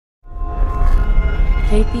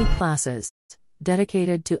KP classes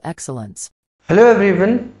dedicated to excellence. Hello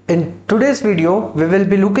everyone, in today's video we will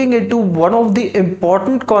be looking into one of the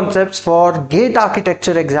important concepts for gate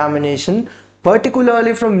architecture examination,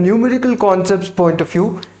 particularly from numerical concepts point of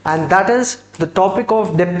view, and that is the topic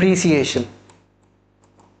of depreciation.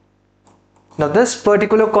 Now this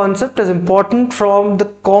particular concept is important from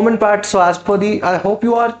the common part. So as per I hope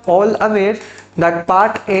you are all aware that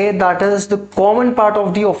part A, that is the common part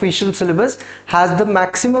of the official syllabus, has the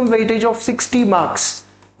maximum weightage of 60 marks,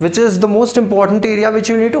 which is the most important area which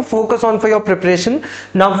you need to focus on for your preparation.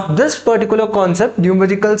 Now this particular concept,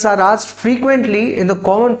 numericals, are asked frequently in the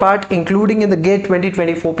common part, including in the GATE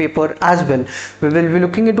 2024 paper as well. We will be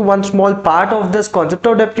looking into one small part of this concept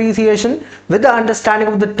of depreciation with the understanding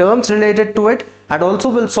of the terms related to it, and also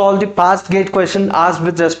will solve the past GATE question asked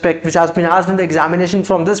with respect, which has been asked in the examination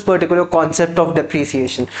from this particular concept of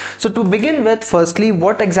depreciation. So to begin with, firstly,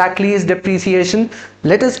 what exactly is depreciation?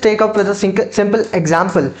 Let us take up with a simple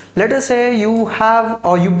example. Let us say you have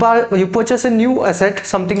or you purchase a new asset,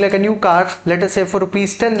 something like a new car, let us say for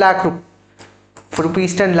rupees 10 lakh. For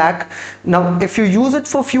rupees 10 lakh. Now if you use it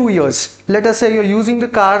for few years, let us say you're using the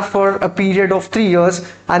car for a period of 3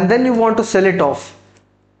 years and then you want to sell it off.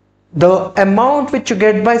 The amount which you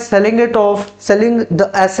get by selling the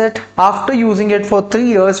asset after using it for 3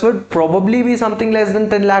 years would probably be something less than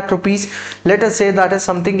 10 lakh rupees. Let us say that is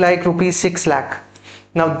something like rupees 6 lakh.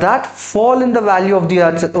 Now that fall in the value of the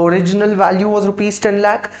asset, original value was rupees 10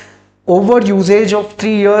 lakh. Over usage of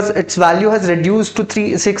 3 years, its value has reduced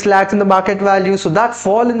to 6 lakhs in the market value. So that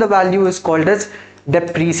fall in the value is called as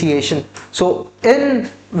depreciation. So in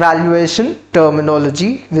valuation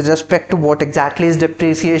terminology with respect to what exactly is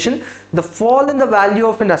depreciation, the fall in the value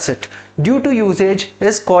of an asset due to usage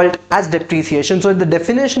is called as depreciation. So in the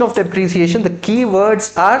definition of depreciation, the key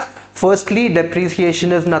words are, firstly,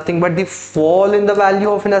 depreciation is nothing but the fall in the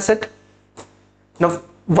value of an asset. Now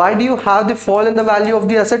why do you have the fall in the value of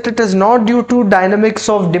the asset? It is not due to dynamics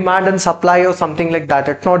of demand and supply or something like that.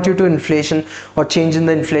 It's not due to inflation or change in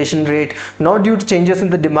the inflation rate, not due to changes in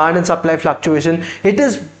the demand and supply fluctuation. It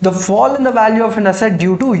is the fall in the value of an asset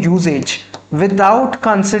due to usage, without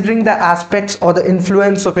considering the aspects or the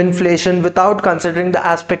influence of inflation, without considering the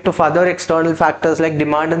aspect of other external factors like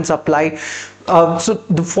demand and supply. So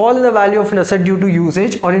the fall in the value of an asset due to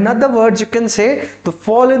usage, or in other words you can say the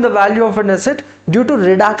fall in the value of an asset due to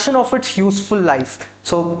reduction of its useful life.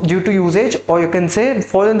 So due to usage, or you can say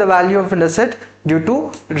fall in the value of an asset due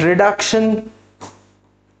to reduction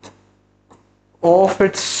of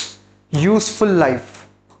its useful life.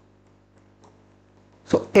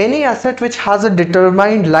 So any asset which has a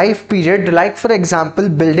determined life period, like for example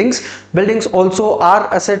buildings also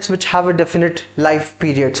are assets which have a definite life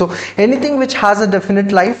period. So anything which has a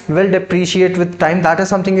definite life will depreciate with time. That is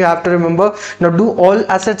something you have to remember. Now, do all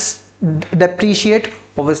assets depreciate?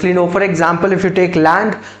 Obviously no. For example, if you take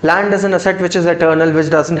land is an asset which is eternal, which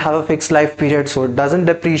doesn't have a fixed life period, so it doesn't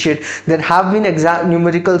depreciate. There have been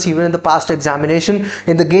numericals even in the past examination,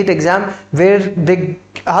 in the GATE exam, where they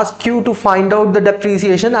ask you to find out the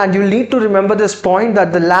depreciation, and you need to remember this point,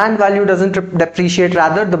 that the land value doesn't depreciate,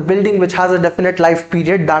 rather the building which has a definite life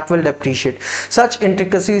period, that will depreciate. Such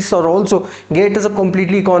intricacies are also, GATE is a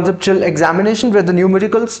completely conceptual examination where the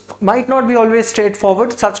numericals might not be always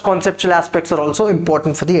straightforward. Such conceptual aspects are also important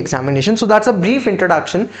for the examination. So that's a brief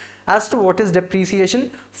introduction as to what is depreciation.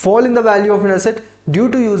 Fall in the value of an asset due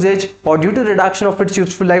to usage or due to reduction of its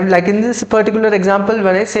useful life. Like in this particular example,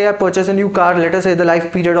 when I say I purchase a new car, let us say the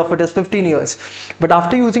life period of it is 15 years, but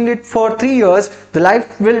after using it for 3 years, the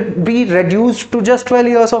life will be reduced to just 12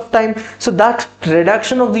 years of time. So that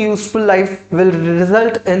reduction of the useful life will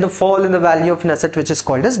result in the fall in the value of an asset, which is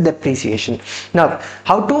called as depreciation. Now,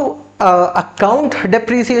 how to account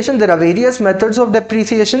depreciation? There are various methods of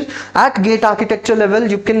depreciation. At GATE architecture level,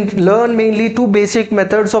 you can learn mainly 2 basic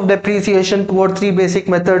methods of depreciation, 2 or 3 basic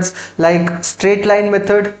methods, like straight line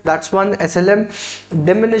method, that's one, SLM,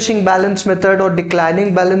 diminishing balance method or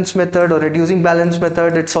declining balance method or reducing balance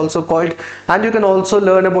method, it's also called, and you can also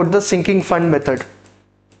learn about the sinking fund method.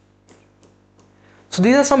 So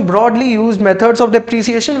these are some broadly used methods of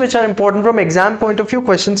depreciation which are important from exam point of view.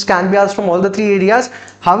 Questions can be asked from all the 3 areas.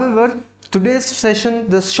 However, today's session,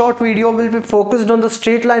 this short video, will be focused on the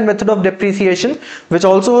straight line method of depreciation, which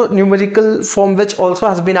also numerical form, which also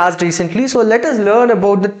has been asked recently. So let us learn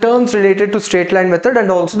about the terms related to straight line method and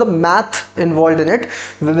also the math involved in it.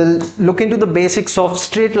 We will look into the basics of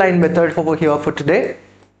straight line method over here for today.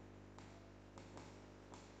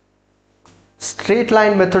 Straight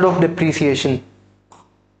line method of depreciation.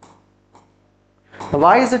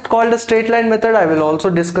 Why is it called a straight line method? I will also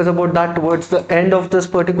discuss about that towards the end of this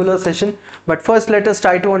particular session. But first, let us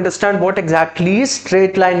try to understand what exactly is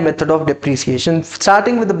straight line method of depreciation,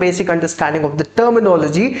 starting with the basic understanding of the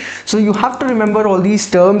terminology. So you have to remember all these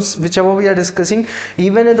terms whichever we are discussing.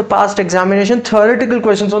 Even in the past examination, theoretical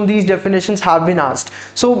questions on these definitions have been asked.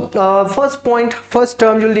 So first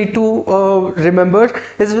term you'll need to remember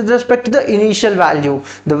is with respect to the initial value.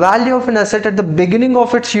 The value of an asset at the beginning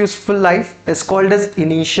of its useful life is called as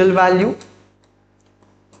initial value.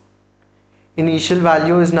 Initial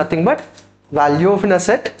value is nothing but value of an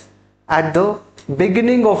asset at the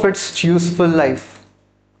beginning of its useful life.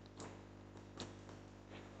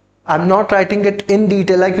 I'm not writing it in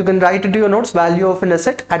detail, like you can write it to your notes. Value of an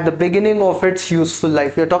asset at the beginning of its useful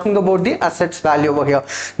life. We are talking about the asset's value over here.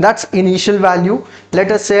 That's initial value.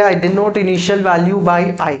 Let us say I denote initial value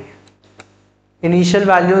by I. Initial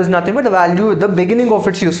value is nothing but the value at the beginning of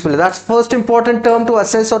its useful life. That's first important term to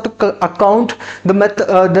assess or to account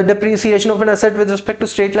the depreciation of an asset with respect to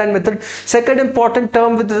straight line method. Second important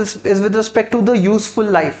term is with respect to the useful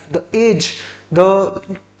life, the age,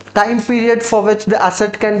 the time period for which the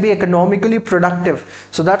asset can be economically productive.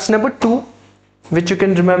 So that's number 2, which you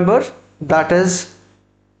can remember, that is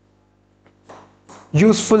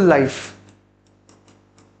useful life.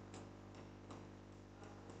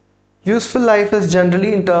 Useful life is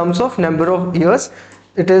generally in terms of number of years.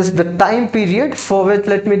 It is the time period for which,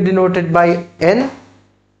 let me denote it by N.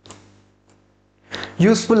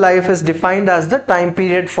 Useful life is defined as the time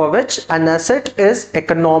period for which an asset is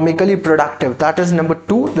economically productive. That is number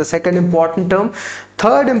 2, the second important term.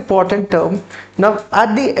 Third important term, now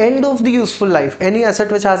at the end of the useful life, any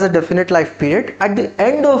asset which has a definite life period, at the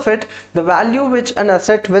end of it, the value which an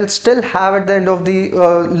asset will still have at the end of the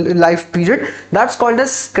life period, that's called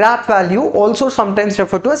as scrap value, also sometimes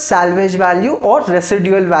referred to as salvage value or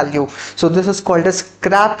residual value. So this is called as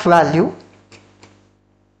scrap value.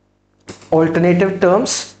 Alternative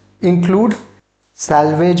terms include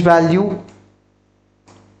salvage value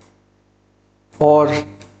or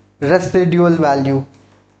residual value.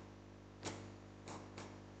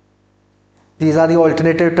 These are the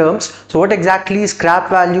alternative terms. So what exactly is scrap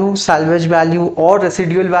value, salvage value or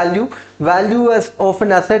residual value? Value of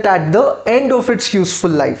an asset at the end of its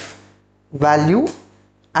useful life. Value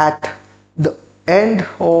at the end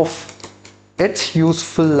of its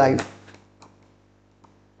useful life.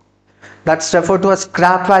 That's referred to as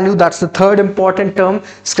scrap value. That's the third important term.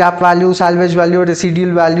 Scrap value, salvage value,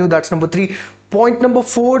 residual value. That's number 3. Point number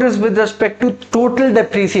 4 is with respect to total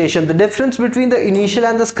depreciation. The difference between the initial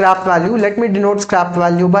and the scrap value. Let me denote scrap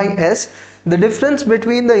value by S. The difference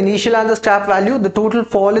between the initial and the scrap value, the total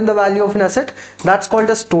fall in the value of an asset, that's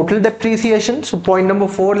called as total depreciation. So point number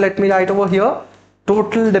 4, let me write over here,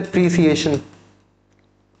 total depreciation.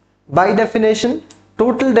 By definition,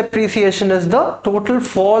 total depreciation is the total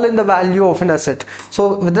fall in the value of an asset.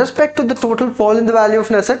 So with respect to the total fall in the value of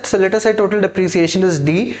an asset, so let us say total depreciation is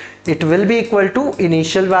D. It will be equal to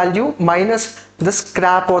initial value minus the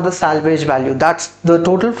scrap or the salvage value. That's the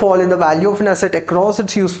total fall in the value of an asset across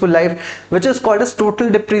its useful life, which is called as total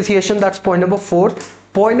depreciation. That's point number 4.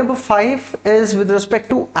 Point number 5 is with respect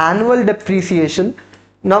to annual depreciation.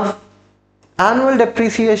 Now annual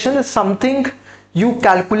depreciation is something you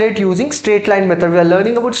calculate using straight line method. We are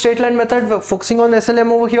learning about straight line method. We're focusing on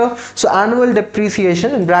SLM over here. So annual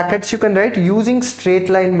depreciation, in brackets you can write, using straight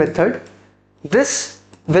line method. This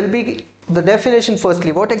will be the definition.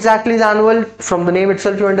 Firstly, what exactly is annual? From the name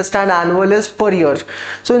itself you understand annual is per year.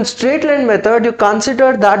 So in straight line method you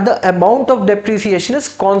consider that the amount of depreciation is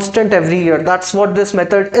constant every year. That's what this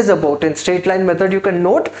method is about. In straight line method you can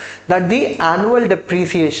note that the annual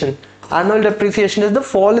depreciation is the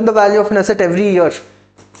fall in the value of an asset every year,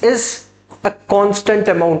 is a constant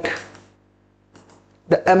amount.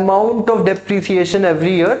 The amount of depreciation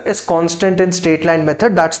every year is constant in straight line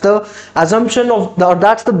method. That's the assumption of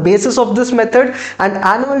that's the basis of this method. And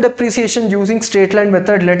annual depreciation using straight line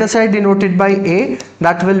method, let us say denoted by A,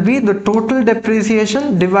 that will be the total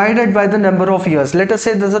depreciation divided by the number of years. Let us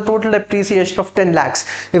say there's a total depreciation of 10 lakhs.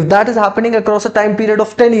 If that is happening across a time period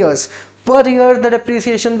of 10 years, per year the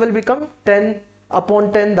depreciation will become 10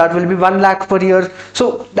 upon 10, that will be 1 lakh per year.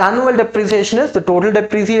 So the annual depreciation is the total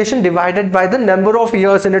depreciation divided by the number of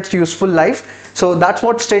years in its useful life. So that's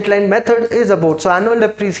what straight line method is about. So annual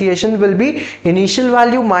depreciation will be initial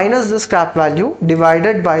value minus the scrap value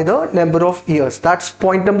divided by the number of years. That's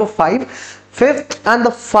point number 5. Fifth and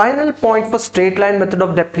the final point for straight line method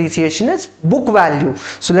of depreciation is book value.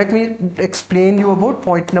 So let me explain you about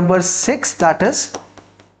point number 6, that is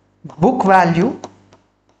book value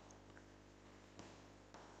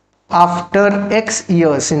after X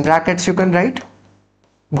years. In brackets you can write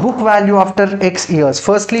book value after X years.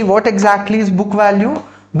 Firstly, what exactly is book value?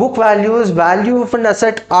 Book value is value of an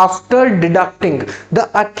asset after deducting the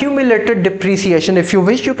accumulated depreciation. If you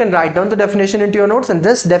wish, you can write down the definition into your notes, and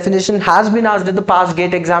this definition has been asked in the past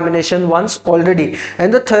gate examination once already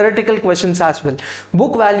and the theoretical questions as well.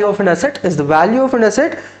 Book value of an asset is the value of an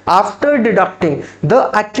asset after deducting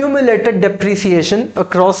the accumulated depreciation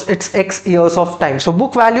across its X years of time. So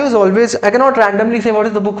book value is always, I cannot randomly say what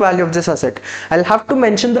is the book value of this asset. I'll have to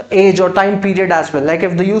mention the age or time period as well. Like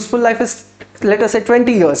if the useful life is, let us say,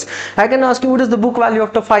 20 years, I can ask you what is the book value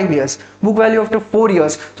after 5 years, book value after 4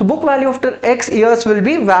 years. So book value after X years will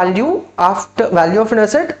be value of an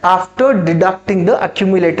asset after deducting the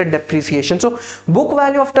accumulated depreciation. So book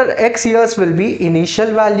value after X years will be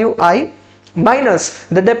initial value I minus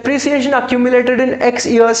the depreciation accumulated in X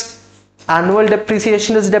years. Annual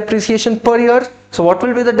depreciation is depreciation per year. So what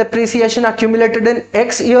will be the depreciation accumulated in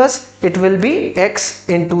X years? It will be X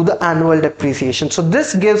into the annual depreciation. So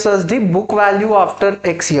this gives us the book value after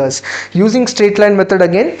X years. Using straight line method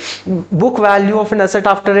again, book value of an asset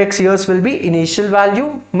after X years will be initial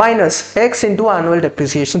value minus X into annual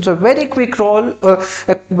depreciation. So a very quick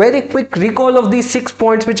recall of these 6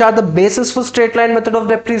 points which are the basis for straight line method of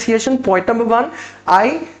depreciation. Point number 1,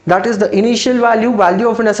 I, that is the initial value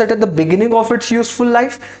of an asset at the beginning of its useful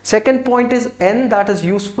life. Second point is N, that is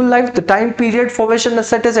useful life, the time period for which an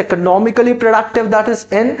asset is economically productive, that is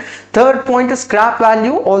N. Third point is scrap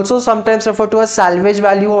value, also sometimes referred to as salvage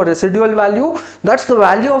value or residual value. That's the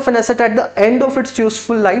value of an asset at the end of its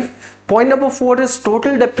useful life. Point number 4 is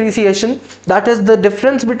total depreciation, that is the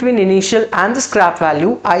difference between initial and the scrap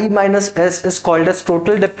value. I minus S is called as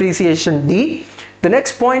total depreciation, D. The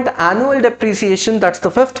next point, annual depreciation, that's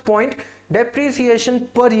the fifth point, depreciation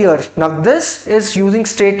per year. Now this is using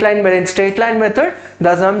straight line method. In straight line method,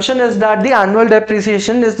 the assumption is that the annual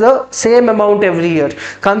depreciation is the same amount every year.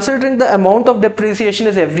 Considering the amount of depreciation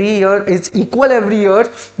is equal every year,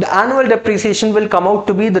 the annual depreciation will come out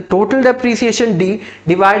to be the total depreciation D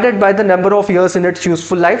divided by the number of years in its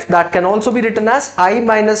useful life. That can also be written as I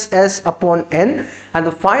minus S upon N. And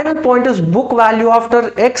the final point is book value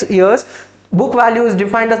after X years. Book value is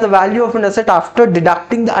defined as the value of an asset after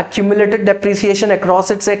deducting the accumulated depreciation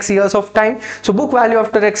across its X years of time. So book value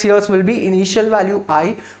after X years will be initial value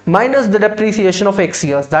I minus the depreciation of X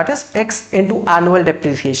years, that is X into annual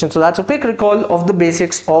depreciation. So that's a quick recall of the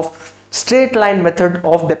basics of straight line method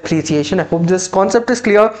of depreciation. I hope this concept is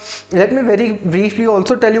clear. Let me very briefly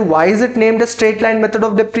also tell you why is it named a straight line method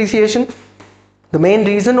of depreciation. The main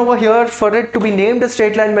reason over here for it to be named a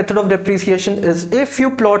straight line method of depreciation is if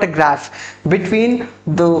you plot a graph between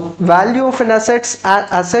the value of an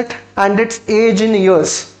asset and its age in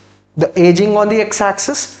years, the aging on the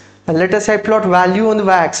x-axis, and let us say I plot value on the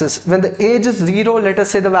y-axis. When the age is 0, let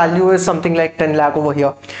us say the value is something like 10 lakh over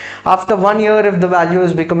here. After 1 year, if the value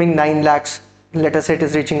is becoming 9 lakhs, let us say it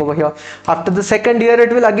is reaching over here. After the second year,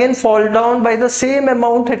 it will again fall down by the same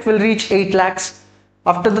amount, it will reach 8 lakhs.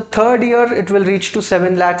 After the third year, it will reach to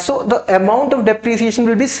 7 lakhs. So the amount of depreciation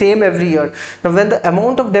will be same every year. Now when the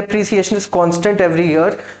amount of depreciation is constant every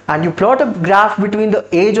year and you plot a graph between the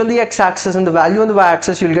age on the x-axis and the value on the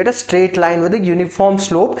y-axis, you'll get a straight line with a uniform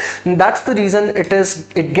slope. And that's the reason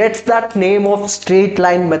it gets that name of straight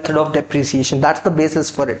line method of depreciation. That's the basis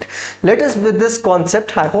for it. Let us with this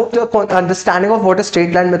concept, I hope the understanding of what is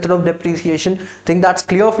straight line method of depreciation, think that's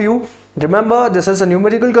clear for you. Remember, this is a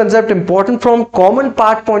numerical concept important from common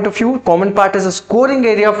part point of view. Common part is a scoring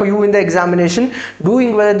area for you in the examination.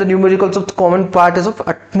 Doing well in the numericals of the common part is of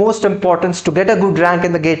utmost importance to get a good rank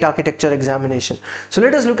in the gate architecture examination. So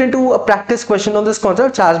let us look into a practice question on this concept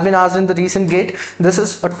which has been asked in the recent gate. This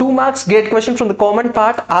is a 2 marks gate question from the common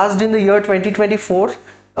part asked in the year 2024.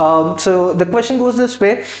 So the question goes this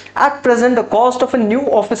way: at present the cost of a new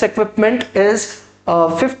office equipment is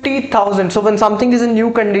 50,000. So when something is in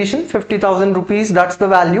new condition, 50,000 rupees, that's the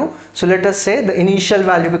value. So let us say the initial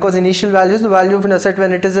value, because initial value is the value of an asset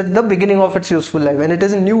when it is at the beginning of its useful life, when it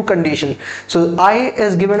is in new condition. So I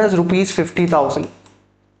is given as rupees 50,000.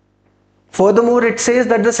 Furthermore, it says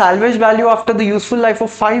that the salvage value after the useful life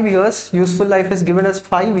of 5 years, useful life is given as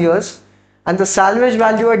 5 years, and the salvage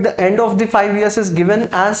value at the end of the 5 years is given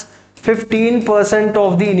as 15%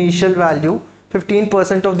 of the initial value.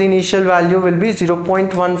 15% of the initial value will be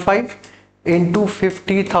 0.15 into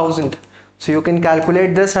 50,000. So you can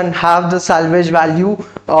calculate this and have the salvage value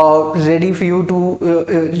ready for you to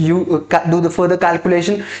do the further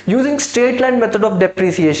calculation. Using straight line method of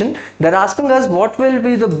depreciation, they're asking us what will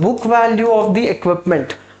be the book value of the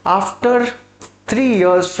equipment after 3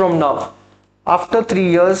 years from now. After 3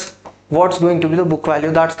 years, what's going to be the book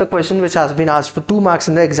value? That's the question which has been asked for 2 marks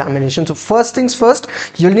in the examination. So first things first,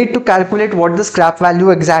 you'll need to calculate what the scrap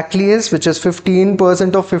value exactly is, which is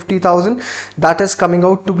 15% of 50,000. That is coming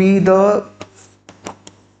out to be the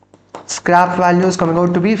scrap value is coming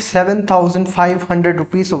out to be 7,500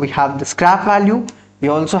 rupees. So we have the scrap value. We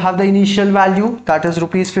also have the initial value, that is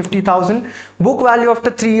rupees 50,000. Book value after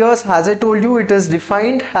 3 years, as I told you, it is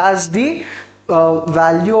defined as the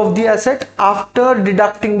value of the asset after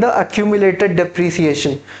deducting the accumulated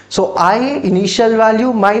depreciation. So I, initial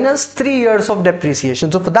value minus 3 years of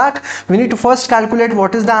depreciation. So for that, we need to first calculate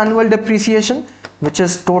what is the annual depreciation, which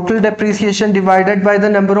is total depreciation divided by the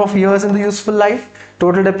number of years in the useful life.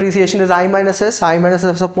 Total depreciation is I minus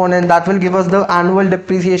S upon N. That will give us the annual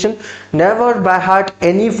depreciation. Never by heart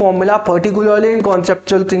any formula, particularly in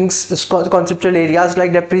conceptual things, conceptual areas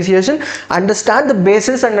like depreciation. Understand the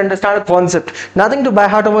basis and understand the concept. Nothing to by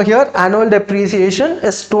heart over here. Annual depreciation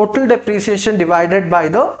is total depreciation divided by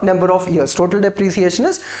the number of years. Total depreciation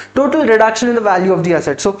is total reduction in the value of the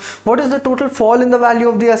asset. So what is the total fall in the value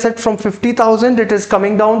of the asset? From 50,000 it is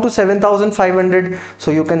coming down to 7,500. So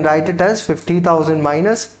you can write it as 50,000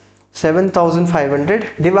 minus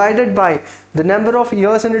 7,500 divided by the number of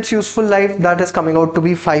years in its useful life, that is coming out to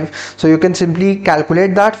be 5. So you can simply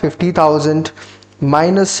calculate that 50,000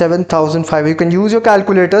 minus 7,500. You can use your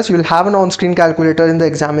calculators. You'll have an on-screen calculator in the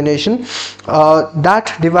examination.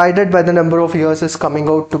 That divided by the number of years is coming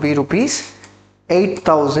out to be rupees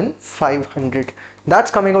 8,500.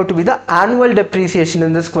 That's coming out to be the annual depreciation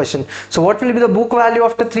in this question. So what will be the book value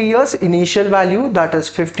after 3 years? Initial value, that is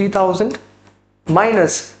 50,000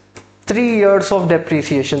 minus 3 years of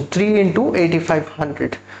depreciation, 3 into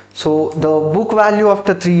 8,500. So the book value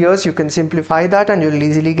after 3 years, you can simplify that and you'll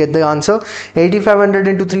easily get the answer. 8,500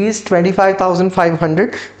 into 3 is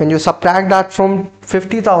 25,500. When you subtract that from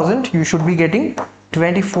 50,000, you should be getting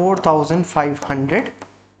 24,500.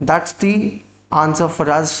 That's the answer for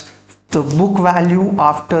us. The book value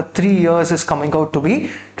after 3 years is coming out to be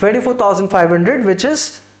 24,500, which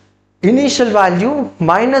is initial value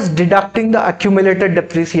minus deducting the accumulated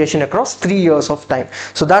depreciation across 3 years of time.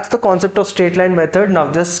 So that's the concept of straight line method. Now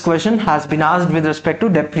this question has been asked with respect to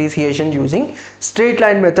depreciation using straight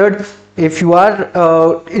line method. If you are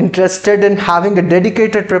interested in having a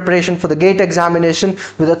dedicated preparation for the GATE examination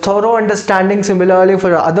with a thorough understanding similarly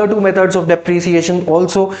for other 2 methods of depreciation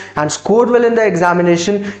also, and scored well in the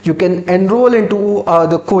examination, you can enroll into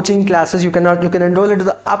the coaching classes. You can enroll into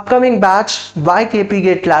the upcoming batch by KP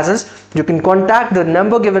GATE classes. You can contact the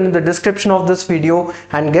number given in the description of this video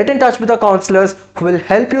and get in touch with the counselors who will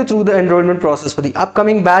help you through the enrollment process for the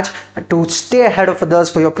upcoming batch to stay ahead of others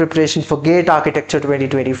for your preparation for GATE Architecture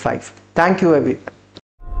 2025. Thank you, everyone.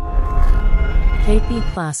 KP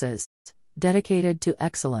classes, dedicated to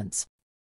excellence.